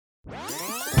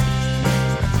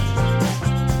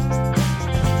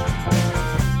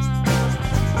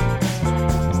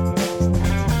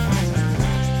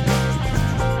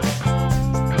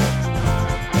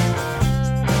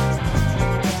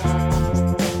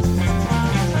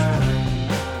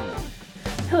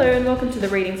Hello and welcome to the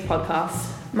Readings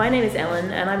podcast. My name is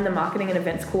Ellen and I'm the Marketing and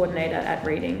Events Coordinator at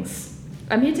Readings.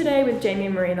 I'm here today with Jamie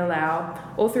Marina Lau,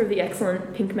 author of the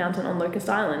excellent Pink Mountain on Locust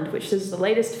Island, which is the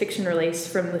latest fiction release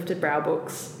from Lifted Brow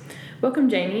Books. Welcome,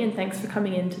 Jamie, and thanks for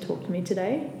coming in to talk to me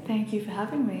today. Thank you for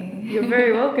having me. You're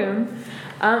very welcome.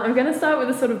 I'm going to start with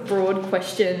a sort of broad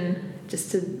question just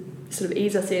to sort of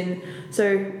ease us in.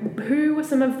 So, who were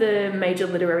some of the major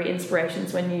literary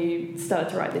inspirations when you started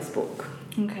to write this book?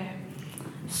 Okay.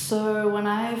 So, when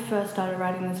I first started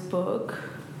writing this book,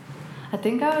 I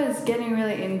think I was getting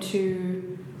really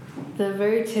into the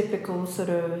very typical sort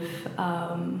of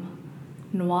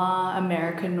noir,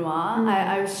 American noir.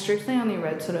 I strictly only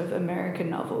read sort of American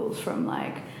novels from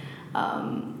like,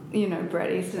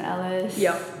 Bret Easton Ellis.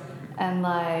 Yep. And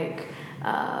like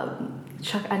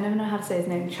Chuck, I never know how to say his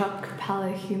name, Chuck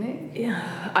Palahniuk.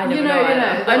 Yeah, I never know.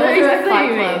 I know exactly what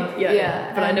you mean.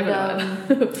 Yeah, but I never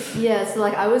know. Yeah, so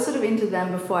like I was sort of into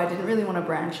them before. I didn't really want to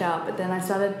branch out, but then I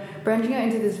started branching out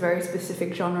into this very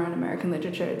specific genre in American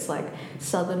literature. It's like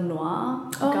Southern Noir.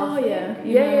 Oh, Gothic,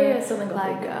 yeah, Southern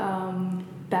Gothic.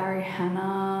 Like Barry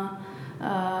Hannah,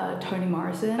 Toni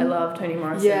Morrison. I love Toni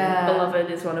Morrison. Yeah.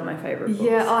 Beloved is one of my favourite books.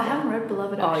 Yeah, I haven't read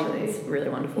Beloved actually. Oh, it's really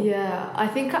wonderful. Yeah, I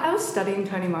think I was studying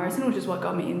Toni Morrison, which is what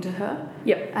got me into her.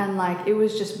 Yep. And like it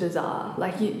was just bizarre.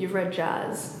 Like you've read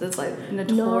jazz that's like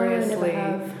notoriously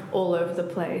all over the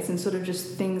place, and sort of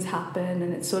just things happen,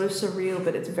 and it's sort of surreal,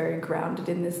 but it's very grounded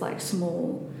in this like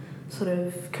small sort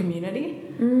of community.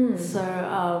 So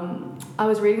I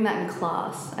was reading that in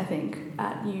class, I think,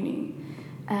 at uni,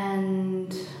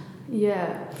 and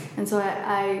so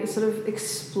I sort of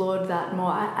explored that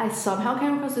more. I somehow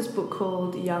came across this book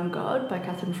called Young God by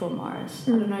Catherine Ford Morris.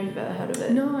 I don't know if you've ever heard of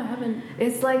it. No, I haven't.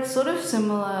 It's like sort of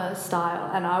similar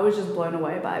style, and I was just blown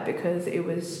away by it because it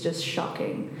was just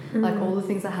shocking. Like all the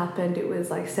things that happened, it was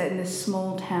like set in this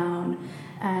small town,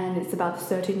 and it's about this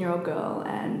 13-year-old girl,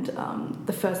 and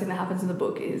the first thing that happens in the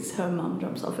book is her mum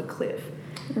jumps off a cliff.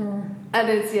 And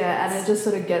it just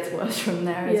sort of gets worse from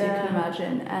there, as you can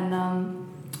imagine. And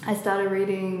I started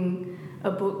reading a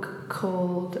book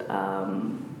called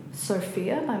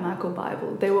Sophia by Michael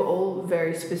Bible. They were all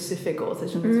very specific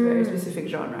authors from this very specific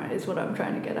genre, is what I'm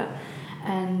trying to get at.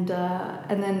 And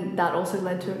then that also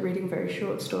led to reading very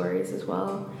short stories as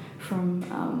well from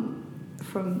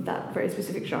that very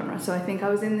specific genre. So I think I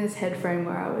was in this head frame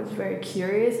where I was very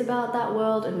curious about that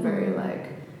world and very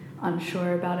like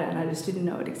unsure about it, and I just didn't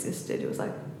know it existed. It was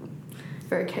like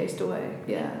very cased away.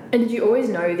 Yeah. And did you always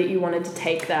know that you wanted to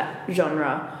take that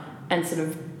genre and sort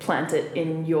of plant it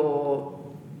in your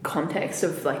context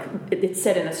of like it's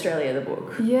set in Australia, the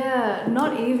book? Yeah,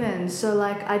 not even. So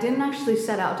like I didn't actually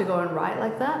set out to go and write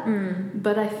like that,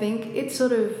 but I think it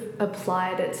sort of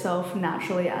applied itself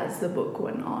naturally as the book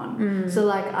went on. So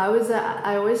like I always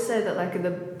say that like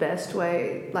the best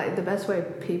way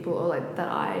people, or like that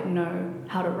I know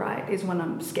how to write, is when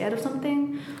I'm scared of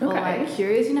something or like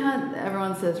curious. You know how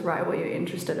everyone says write what you're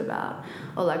interested about,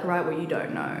 or like write what you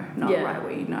don't know, not write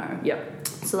what you know. Yep.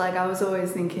 So like I was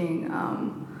always thinking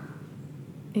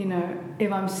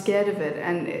if I'm scared of it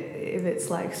and if it's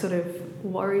like sort of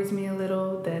worries me a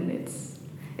little, then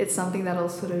it's something that'll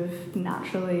sort of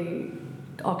naturally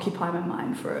occupy my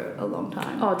mind for a long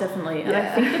time. Oh, definitely. And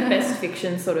I think the best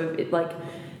fiction sort of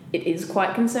it is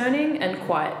quite concerning and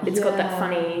it's got that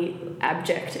funny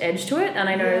abject edge to it. And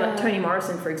I know like Toni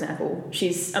Morrison, for example,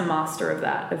 she's a master of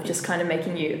that, of just kind of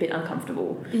making you a bit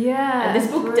uncomfortable. Yeah. And this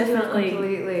book definitely...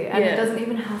 Completely. And it doesn't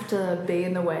even have to be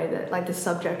in the way that like the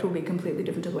subject will be completely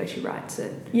different to the way she writes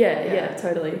it. Yeah,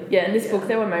 totally. Yeah, in this book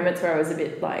there were moments where I was a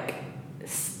bit like...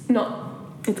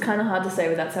 It's kind of hard to say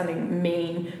without sounding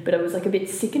mean, but it was like a bit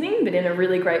sickening, but in a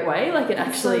really great way. Like it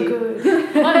actually... So good.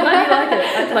 I'm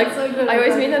glad you like it. So good. I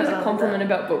always mean that as a compliment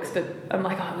about books, but I'm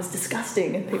like, it was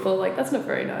disgusting. And people are like, that's not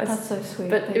very nice. That's so sweet.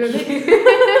 But if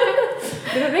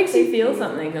it makes you feel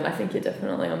something, then I think you're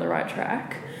definitely on the right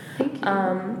track. Thank you.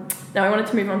 Now I wanted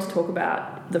to move on to talk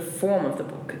about the form of the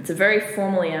book. It's a very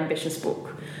formally ambitious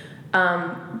book.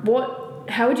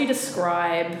 How would you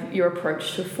describe your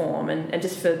approach to form? And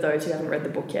just for those who haven't read the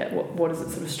book yet, what is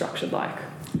it sort of structured like?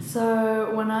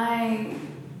 So when I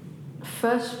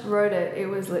first wrote it, it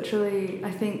was literally,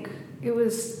 I think it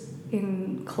was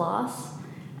in class,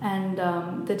 and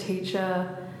the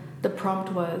teacher, the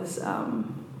prompt was, I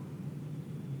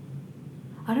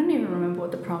don't even remember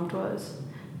what the prompt was,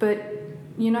 but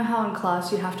you know how in class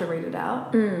you have to read it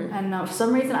out? And for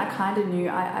some reason I kind of knew,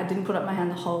 I didn't put up my hand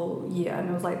the whole year, and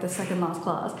it was like the second last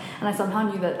class, and I somehow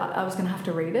knew that I was going to have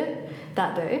to read it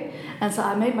that day, and so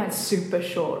I made mine super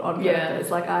short on purpose.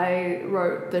 Like I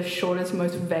wrote the shortest,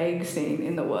 most vague scene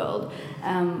in the world,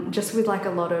 just with like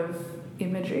a lot of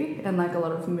imagery and like a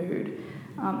lot of mood.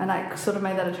 And I sort of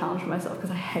made that a challenge for myself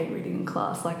because I hate reading in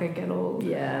class. Like I get all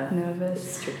nervous.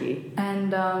 It's tricky.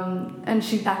 And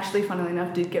she actually, funnily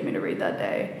enough, did get me to read that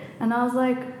day. And I was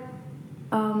like,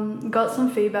 got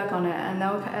some feedback on it, and they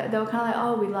were kind of like,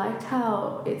 oh, we liked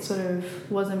how it sort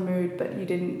of was a mood, but you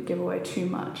didn't give away too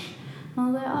much. And I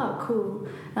was like, oh, cool.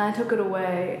 And I took it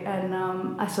away, and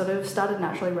I sort of started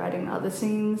naturally writing other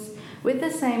scenes with the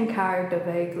same character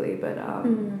vaguely, but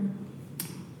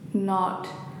not.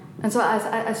 And so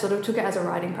I sort of took it as a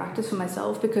writing practice for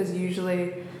myself, because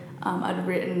usually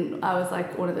I was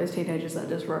like one of those teenagers that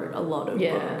just wrote a lot of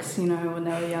books, you know, when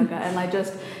they were younger, and I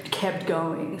just kept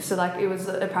going. So like it was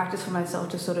a practice for myself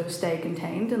to sort of stay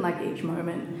contained in like each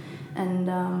moment and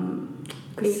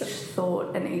each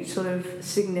thought and each sort of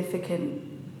significant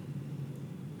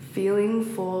feeling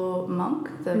for Monk,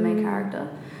 the main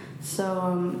character.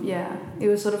 So it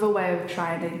was sort of a way of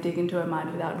trying to dig into her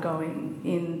mind without going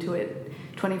into it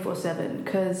 24/7,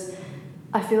 because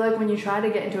I feel like when you try to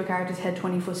get into a character's head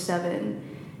 24/7,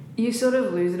 you sort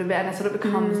of lose it a bit, and it sort of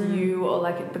becomes you, or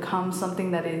like it becomes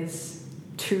something that is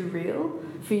too real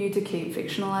for you to keep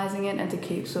fictionalizing it and to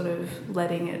keep sort of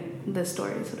letting the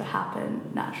story sort of happen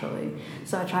naturally.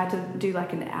 So I tried to do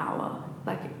like an hour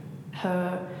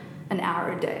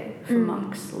a day for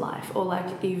Monk's life, or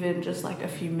like even just like a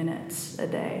few minutes a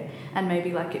day, and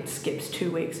maybe like it skips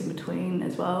 2 weeks in between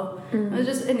as well. It was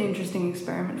just an interesting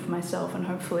experiment for myself, and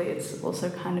hopefully it's also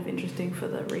kind of interesting for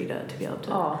the reader to be able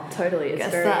to totally,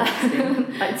 it's very that.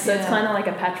 interesting. So it's kind of like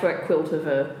a patchwork quilt of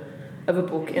a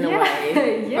book in a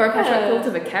way, or a patchwork quilt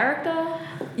of a character.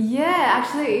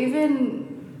 Actually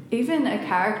even a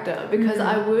character, because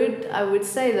I would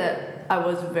say that I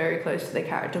was very close to the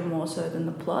character more so than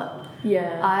the plot.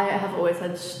 I have always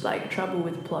had like trouble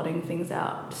with plotting things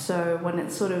out, so when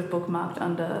it's sort of bookmarked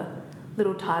under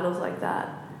little titles like that,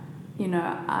 you know,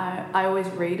 I always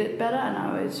read it better and I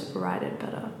always write it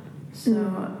better. So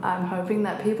I'm hoping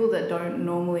that people that don't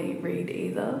normally read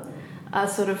either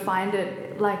sort of find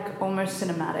it like almost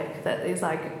cinematic, that is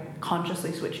like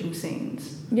consciously switching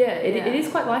scenes. It is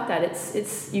quite like that.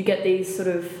 It's you get these sort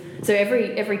of, so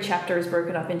every chapter is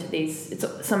broken up into these,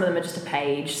 some of them are just a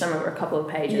page, some are a couple of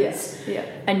pages,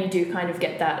 and you do kind of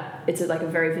get that, it's like a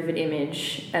very vivid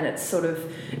image, and it's sort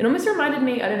of, it almost reminded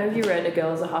me, I don't know if you read A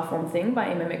Girl is a Half-Formed Thing by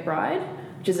Emma McBride,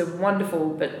 which is a wonderful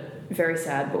but very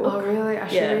sad book. Oh really? I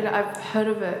should read it. I've heard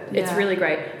of it. It's really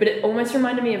great, but it almost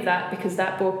reminded me of that, because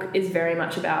that book is very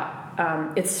much about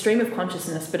it's stream of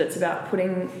consciousness, but it's about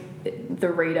putting the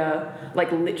reader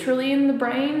like literally in the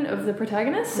brain of the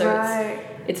protagonist. So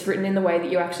it's written in the way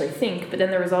that you actually think, but then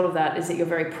the result of that is that you're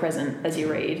very present as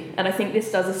you read. And I think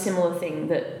this does a similar thing,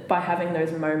 that by having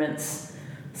those moments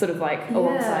sort of like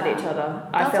alongside each other,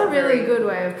 that's a really good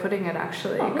way of putting it,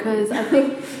 actually, because I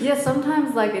think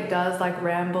sometimes like it does like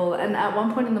ramble, and at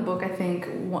one point in the book I think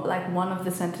like one of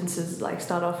the sentences like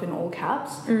start off in all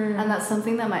caps, and that's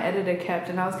something that my editor kept,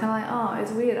 and I was kind of like, oh,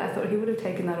 it's weird, I thought he would have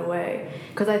taken that away,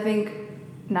 because I think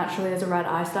naturally as a writer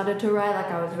I started to write like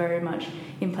I was very much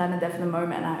implanted there for the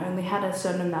moment, and I only had a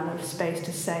certain amount of space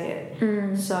to say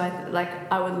it. So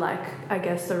I would like, I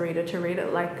guess, the reader to read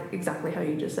it like exactly how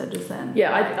you just said just then.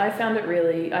 I found it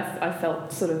really, I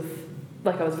felt sort of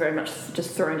like I was very much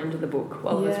just thrown into the book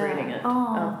while I was reading it.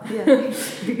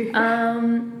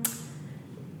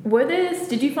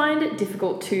 Did you find it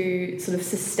difficult to sort of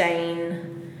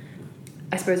sustain,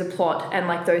 I suppose, a plot and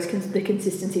like the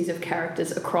consistencies of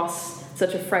characters across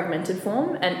such a fragmented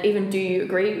form? And even, do you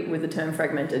agree with the term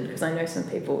fragmented? Because I know some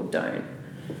people don't.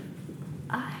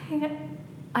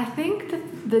 I think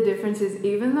the difference is,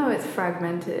 even though it's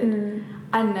fragmented,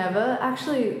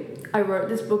 I wrote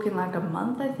this book in like a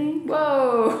month, I think.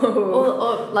 Whoa!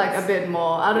 Or like a bit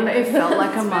more. I don't know. It felt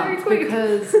like a month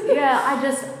because I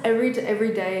just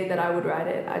every day that I would write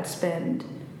it, I'd spend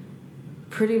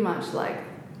pretty much like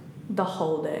the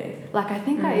whole day. Like I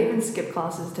think I even skipped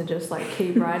classes to just like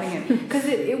keep writing it, because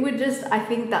it would just, I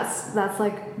think that's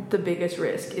like the biggest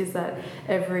risk, is that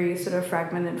every sort of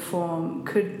fragmented form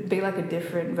could be like a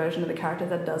different version of the character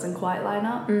that doesn't quite line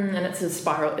up, and it's a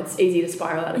spiral. It's easy to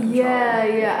spiral out of control.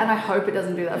 And I hope it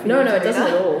doesn't do that for you. No, it doesn't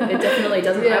at all. It definitely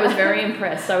doesn't. I was very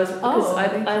impressed. Because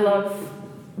I love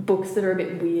books that are a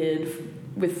bit weird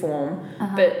with form,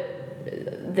 but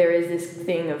there is this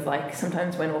thing of like,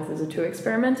 sometimes when authors are too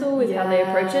experimental with how they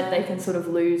approach it, they can sort of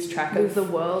lose track of the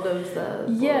world of the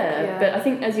book. But I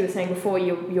think, as you were saying before,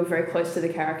 you're very close to the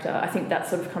character. I think that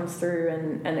sort of comes through,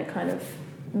 and it kind of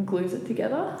glues it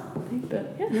together, I think.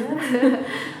 But yeah.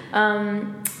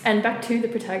 And back to the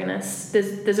protagonists,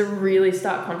 there's a really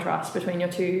stark contrast between your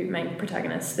two main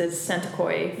protagonists. There's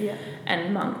Santakoi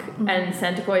and Monk. Mm-hmm. And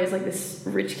Santakoi is like this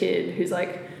rich kid who's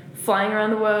like flying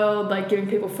around the world, like giving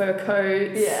people fur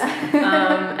coats.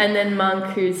 Yeah. And then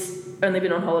Monk, who's only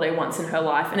been on holiday once in her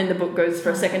life, and in the book goes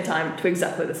for a second time to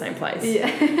exactly the same place.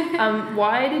 Yeah.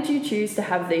 Why did you choose to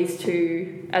have these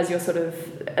two as your sort of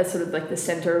like the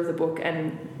center of the book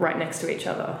and right next to each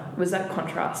other? Was that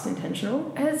contrast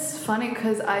intentional? It's funny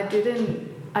because I didn't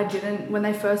when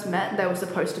they first met, they were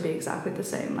supposed to be exactly the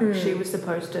same. Like she was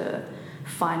supposed to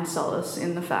find solace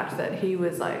in the fact that he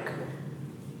was like,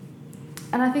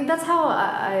 and I think that's how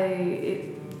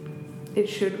it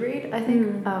should read. I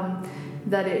think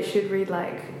that it should read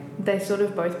like they sort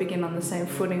of both begin on the same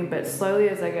footing, but slowly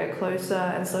as they get closer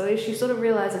and slowly she sort of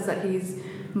realizes that he's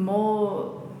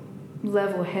more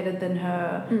level-headed than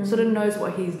her, sort of knows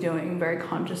what he's doing, very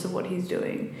conscious of what he's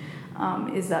doing.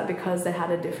 Is that because they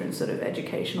had a different sort of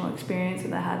educational experience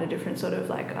and they had a different sort of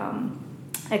like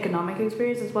economic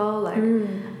experience as well? Like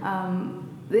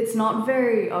it's not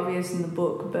very obvious in the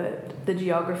book, but the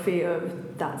geography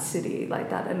of that city, like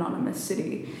that anonymous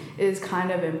city, is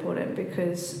kind of important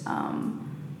because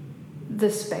the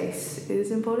space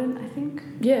is important, I think.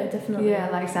 Yeah, definitely. Yeah,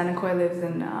 like Santakoi lives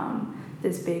in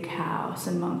this big house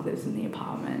and Monk lives in the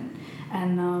apartment.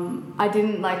 And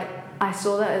I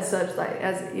saw that as such, like,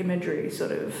 as imagery,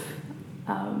 sort of,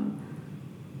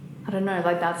 I don't know,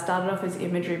 like that started off as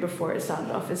imagery before it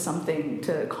started off as something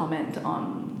to comment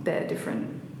on their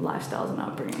different lifestyles and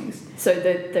upbringings. So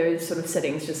those sort of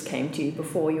settings just came to you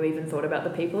before you even thought about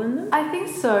the people in them? I think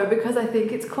so, because I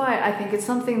think it's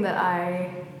something that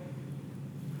I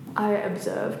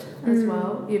observed as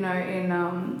well, you know, in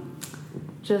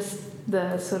just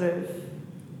the sort of,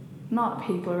 not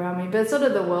people around me, but sort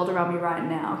of the world around me right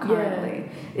now currently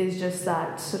is just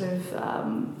that sort of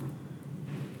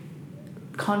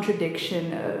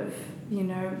contradiction of, you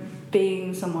know,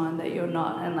 being someone that you're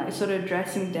not, and like sort of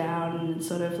dressing down and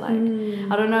sort of like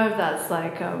I don't know if that's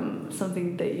like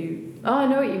something that you I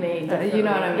know what you mean, you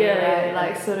know what I mean, right?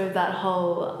 Like sort of that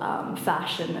whole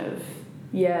fashion of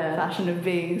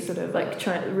being sort of like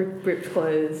ripped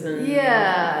clothes and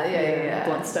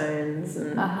blunt stones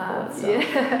and all that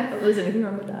stuff. Was anything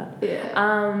wrong with that?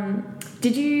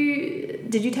 Did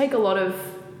you take a lot of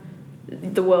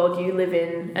the world you live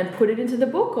in and put it into the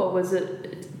book, or is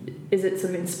it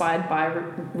sort of inspired by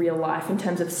real life in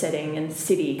terms of setting and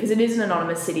city? Because it is an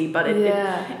anonymous city, but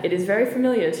it is very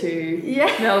familiar to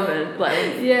Melbourne. Like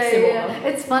similar.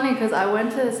 It's funny because I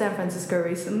went to San Francisco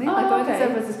recently. I went to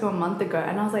San Francisco a month ago,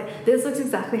 and I was like, this looks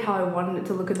exactly how I wanted it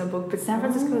to look in the book. But San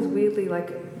Francisco is weirdly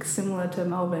like similar to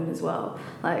Melbourne as well.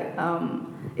 Like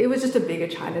it was just a bigger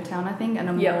Chinatown, I think, and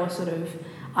a more sort of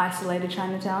isolated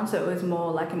Chinatown, so it was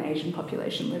more like an Asian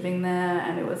population living there,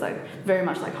 and it was like very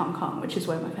much like Hong Kong, which is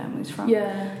where my family's from.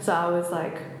 So I was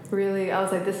like,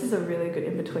 this is a really good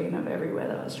in-between of everywhere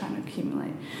that I was trying to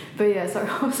accumulate. But yeah, sorry,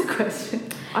 what was the question?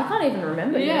 I can't even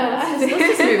remember. Let's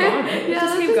just move on.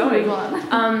 Let's keep going.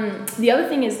 The other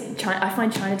thing is I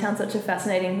find Chinatown such a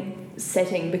fascinating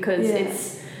setting because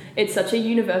it's such a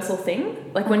universal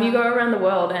thing. Like when you go around the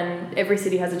world and every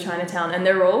city has a Chinatown, and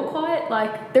they're all quite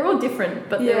like, they're all different,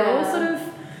 but they're all sort of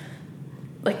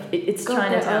like it's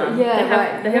Chinatown. They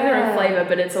have their own flavour,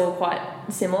 but it's all quite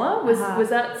similar. Was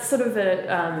that sort of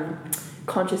a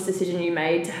conscious decision you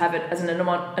made to have it as an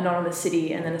anonymous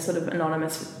city and then a sort of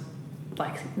anonymous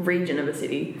like region of a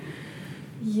city?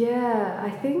 Yeah, I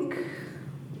think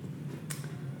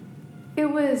it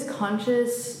was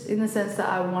conscious in the sense that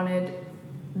I wanted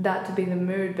that to be the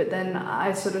mood, but then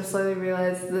I sort of slowly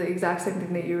realized the exact same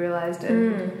thing that you realized,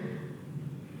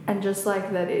 and just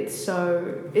like that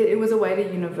it was a way to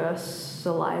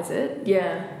universalize it,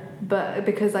 but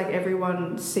because like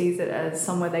everyone sees it as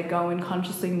somewhere they go and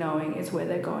consciously knowing it's where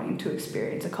they're going to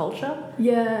experience a culture,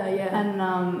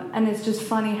 and it's just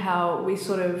funny how we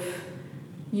sort of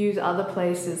use other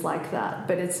places like that,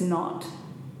 but it's not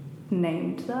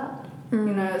named that,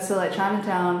 you know. So like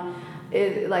Chinatown,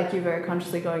 like you're very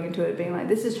consciously going into it being like,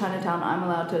 this is Chinatown, I'm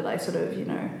allowed to like sort of, you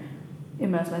know,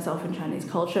 immerse myself in Chinese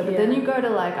culture. But then you go to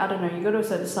like, I don't know, you go to a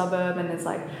certain suburb and it's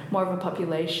like more of a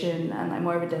population and like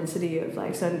more of a density of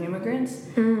like certain immigrants.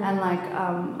 And like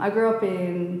I grew up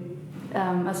in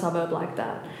a suburb like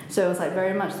that, so it was like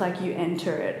very much like you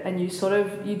enter it and you sort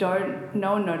of,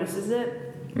 no one notices it,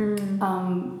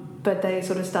 but they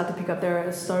sort of start to pick up there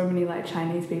are so many like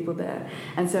Chinese people there,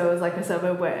 and so it was like a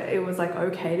suburb where it was like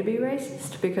okay to be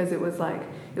racist because it was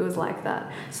like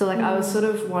that. So like I was sort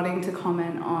of wanting to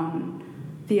comment on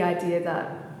the idea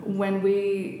that when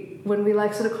we we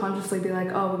like sort of consciously be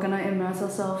like, oh, we're gonna immerse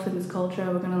ourselves in this culture,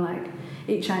 we're gonna like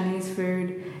eat Chinese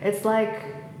food, it's like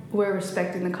we're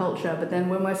respecting the culture, but then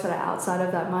when we're sort of outside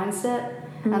of that mindset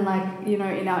and like, you know,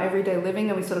 in our everyday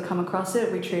living and we sort of come across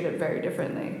it, we treat it very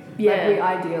differently. Yeah. Like we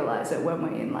idealize it when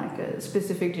we're in like a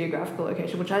specific geographical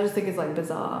location, which I just think is like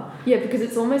bizarre. Yeah, because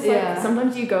it's almost like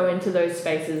sometimes you go into those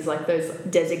spaces, like those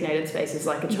designated spaces,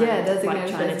 like a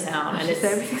Chinatown, and it's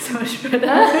everything so much better.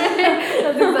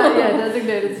 That's exactly,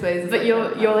 designated spaces. But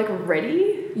you're like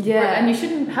ready, and you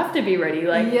shouldn't have to be ready.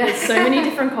 Like there's so many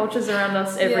different cultures around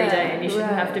us every day, and you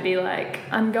shouldn't have to be like,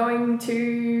 I'm going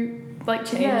to like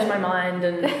change my mind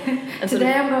and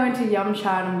today I'm going to Yum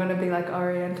Cha and I'm going to be like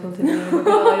Oriental today. We're going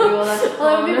to like do all that.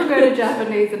 Well, people go to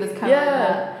Japanese and it's kind of like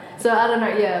that. So I don't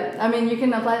know. I mean, you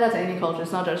can apply that to any culture.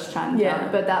 It's not just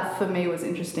Chinatown. But that for me was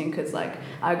interesting because like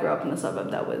I grew up in a suburb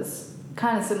that was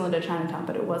kind of similar to Chinatown,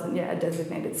 but it wasn't a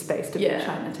designated space to be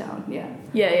Chinatown. And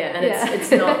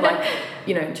it's not like,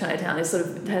 you know, Chinatown is sort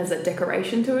of has that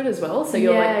decoration to it as well, so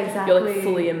you're like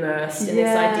fully immersed in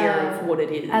this idea of what it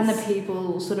is, and the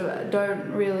people sort of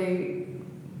don't really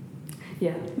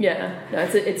no,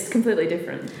 it's completely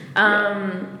different.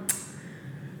 And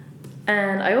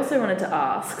I also wanted to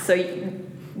ask, so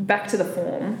back to the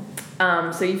form.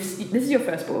 So this is your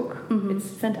first book. It's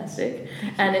fantastic,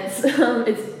 and it's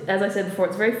as I said before,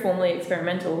 it's very formally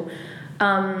experimental.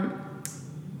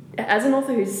 As an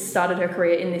author who's started her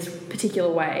career in this particular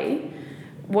way,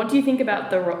 what do you think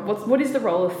about what is the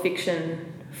role of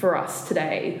fiction for us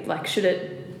today? Like, should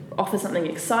it offer something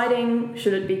exciting?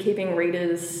 Should it be keeping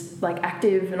readers like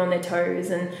active and on their toes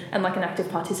and like an active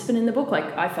participant in the book?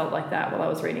 Like I felt like that while I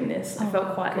was reading this. I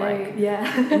felt quite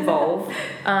involved.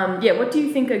 What do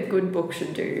you think a good book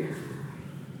should do?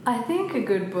 I think a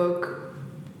good book,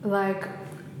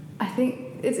 I think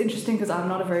it's interesting because I'm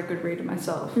not a very good reader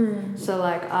myself. So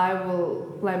like I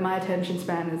will, like my attention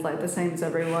span is like the same as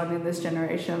everyone in this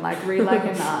generation. Like read like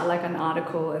an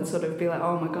article and sort of be like,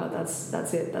 oh my god,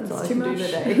 that's it. That's all I can do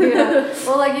today.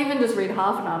 Or like even just read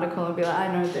half an article and be like, I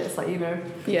know this. Like, you know,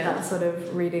 that sort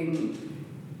of reading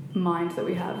mind that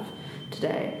we have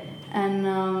today.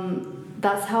 And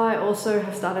that's how I also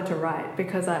have started to write,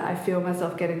 because I feel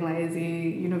myself getting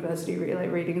lazy. University,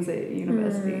 like readings at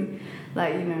university,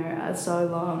 like, you know, are so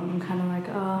long. I'm kind of like,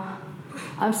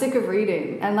 I'm sick of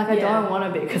reading, and like I don't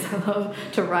want to be, because I love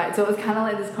to write. So it was kind of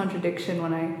like this contradiction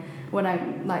when I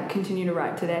like continue to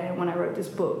write today, and when I wrote this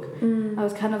book, I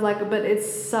was kind of like, but it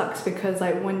sucks because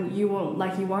like when you won't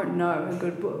know a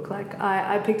good book. Like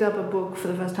I picked up a book for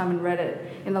the first time and read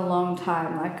it in a long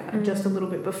time, like just a little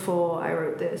bit before I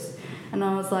wrote this, and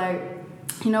I was like,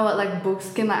 you know what, like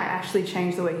books can like actually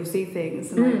change the way you see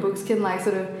things, and like books can like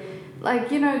sort of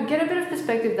like, you know, get a bit of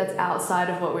perspective that's outside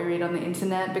of what we read on the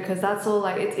internet, because that's all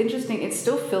like, it's interesting, it's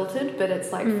still filtered, but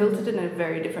it's like filtered in a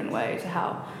very different way to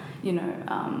how, you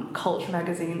know, culture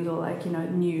magazines or like, you know,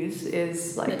 news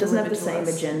is like. It doesn't have the same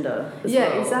agenda as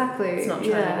well. Exactly. It's not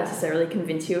trying to necessarily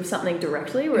convince you of something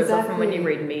directly, whereas often when you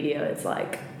read media, it's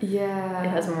like it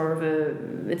has more of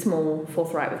it's more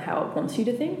forthright with how it wants you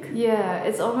to think.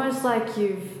 It's almost like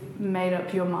you've made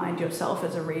up your mind yourself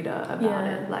as a reader about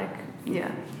it, like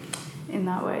in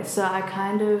that way. So I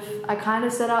kind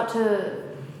of set out to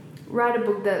write a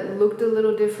book that looked a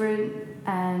little different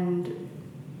and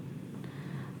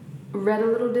read a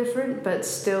little different, but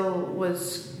still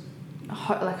was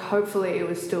hopefully it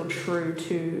was still true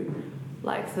to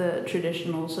like the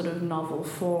traditional sort of novel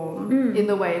form in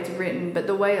the way it's written, but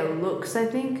the way it looks, I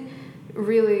think,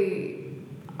 really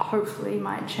hopefully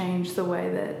might change the way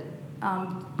that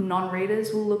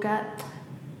non-readers will look at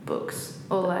books,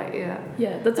 or like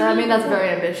that's I mean that's very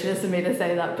ambitious of me to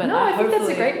say that, but no, I think that's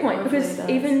a great point, because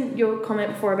even your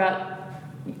comment before about,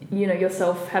 you know,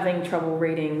 yourself having trouble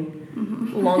reading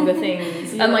longer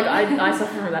things, and like I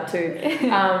suffer from that too.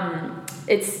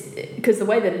 It's because the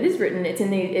way that it is written, it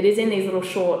is in these little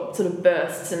short sort of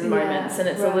bursts and moments, and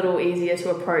it's a little easier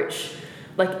to approach.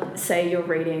 Like say you're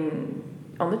reading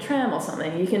on the tram or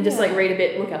something, you can just like read a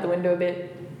bit, look out the window a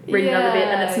bit, read another bit,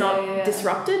 and it's not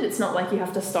disrupted. It's not like you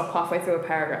have to stop halfway through a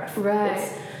paragraph.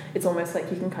 It's almost like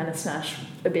you can kind of snatch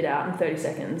a bit out in 30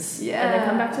 seconds and then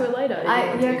come back to it later.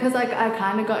 Because like I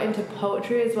kind of got into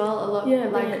poetry as well a lot,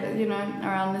 like, you know,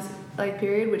 around this like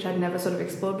period, which I'd never sort of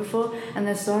explored before, and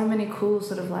there's so many cool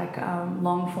sort of like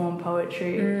long form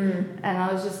poetry, and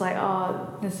I was just like,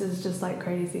 oh, this is just like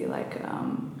crazy, like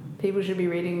people should be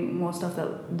reading more stuff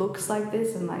that looks like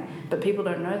this, and like, but people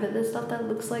don't know that there's stuff that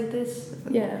looks like this.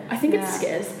 Yeah, I think it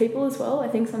scares people as well. I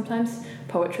think sometimes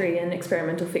poetry and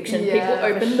experimental fiction, people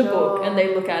open the book and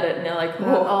they look at it and they're like,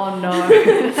 oh no, like,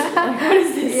 what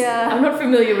is this? Yeah. I'm not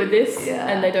familiar with this,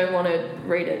 and they don't want to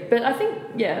read it. But I think,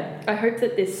 I hope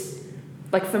that this,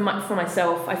 like for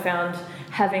myself, I found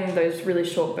having those really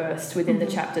short bursts within the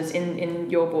chapters in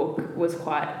your book was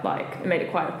quite, like, it made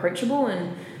it quite approachable,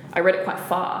 and I read it quite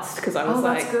fast because I was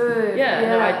that's good.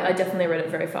 I definitely read it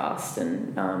very fast.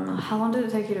 And how long did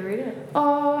it take you to read it?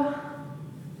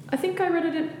 I think I read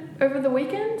it over the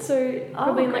weekend, so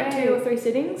probably in like 2 or 3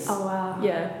 sittings. Oh wow.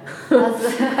 Yeah.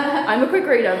 I'm a quick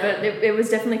reader, but it was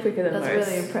definitely quicker than most. That's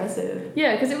really impressive.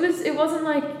 Yeah, because it wasn't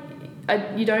like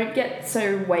you don't get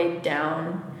so weighed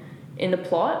down in the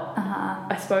plot,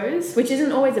 I suppose, which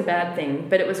isn't always a bad thing,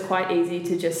 but it was quite easy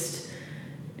to just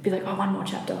be like, one more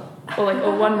chapter, or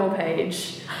one more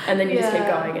page, and then you just keep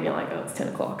going and you're like, it's 10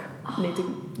 o'clock, I need to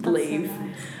leave. So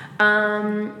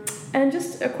nice. And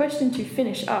just a question to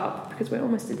finish up, because we're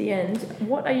almost at the end,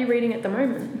 what are you reading at the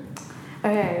moment?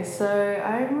 Okay, so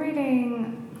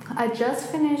I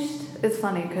just finished, it's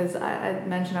funny because I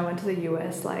mentioned I went to the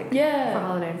US for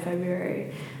holiday in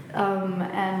February,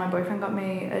 and my boyfriend got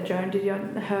me a Joan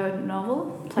Didion, her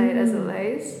novel, Play It As It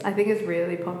Lays. I think it's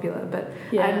really popular, but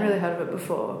I hadn't really heard of it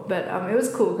before. But it was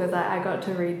cool because I got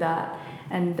to read that,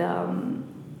 and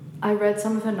I read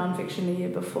some of her nonfiction the year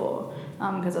before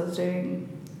because I was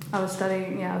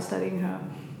studying her,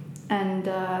 and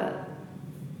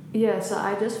so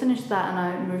I just finished that, and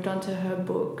I moved on to her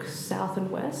book South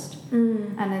and West,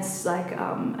 and it's like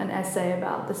an essay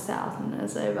about the South and an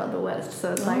essay about the West,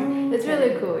 so it's it's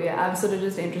really cool. I'm sort of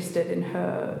just interested in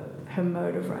her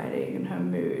mode of writing and her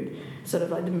mood, sort of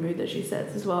like the mood that she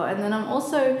sets as well. And then I'm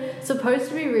also supposed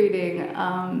to be reading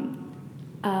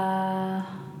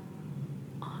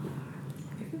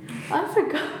I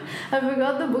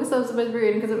forgot the books I was supposed to be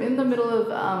reading because I'm in the middle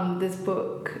of this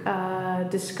book,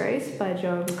 Disgrace by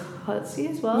Joan Coetzee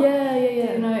as well. Yeah.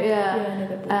 You know, I know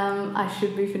that book. I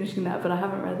should be finishing that, but I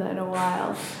haven't read that in a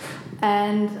while.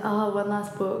 And one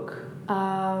last book,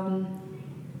 Why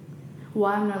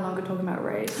I'm No Longer Talking About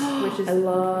Race, which is... I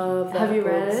love that Have you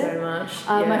book read it? So much.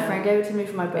 My friend gave it to me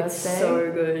for my birthday. It's so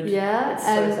good. Yeah, it's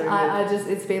and so good. I just,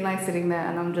 it's been like sitting there,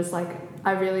 and I'm just like,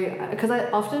 because I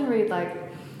often read like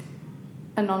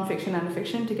a non-fiction and a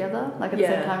fiction together, like at the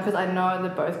same time, because I know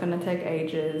they're both going to take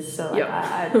ages, so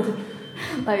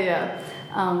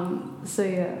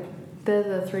they're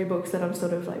the 3 books that I'm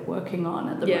sort of like working on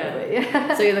at the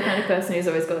moment. So you're the kind of person who's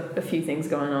always got a few things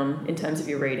going on in terms of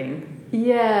your reading.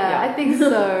 I think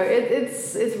so.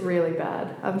 It's really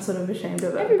bad. I'm sort of ashamed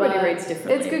of it. Everybody reads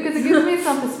differently. It's good because it gives me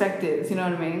some perspectives, you know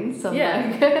what I mean?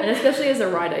 And especially as a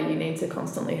writer, you need to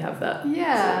constantly have that.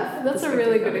 That's a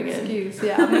really good excuse.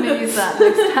 I'm going to use that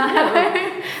next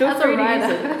time. Feel free to use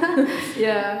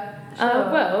it.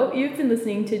 Sure. Well, you've been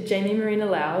listening to Jamie Marina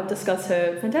Lau discuss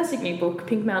her fantastic new book,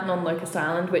 Pink Mountain on Locust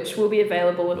Island, which will be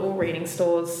available at all reading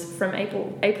stores from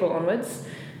April onwards.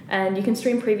 And you can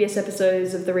stream previous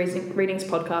episodes of the Readings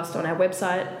podcast on our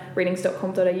website,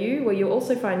 readings.com.au, where you'll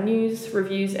also find news,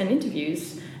 reviews and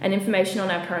interviews, and information on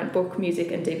our current book,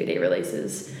 music and DVD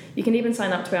releases. You can even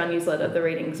sign up to our newsletter, The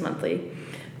Readings Monthly.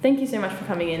 Thank you so much for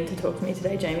coming in to talk to me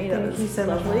today, Jamie. That was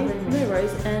lovely. No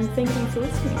worries. And thank you for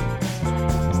listening.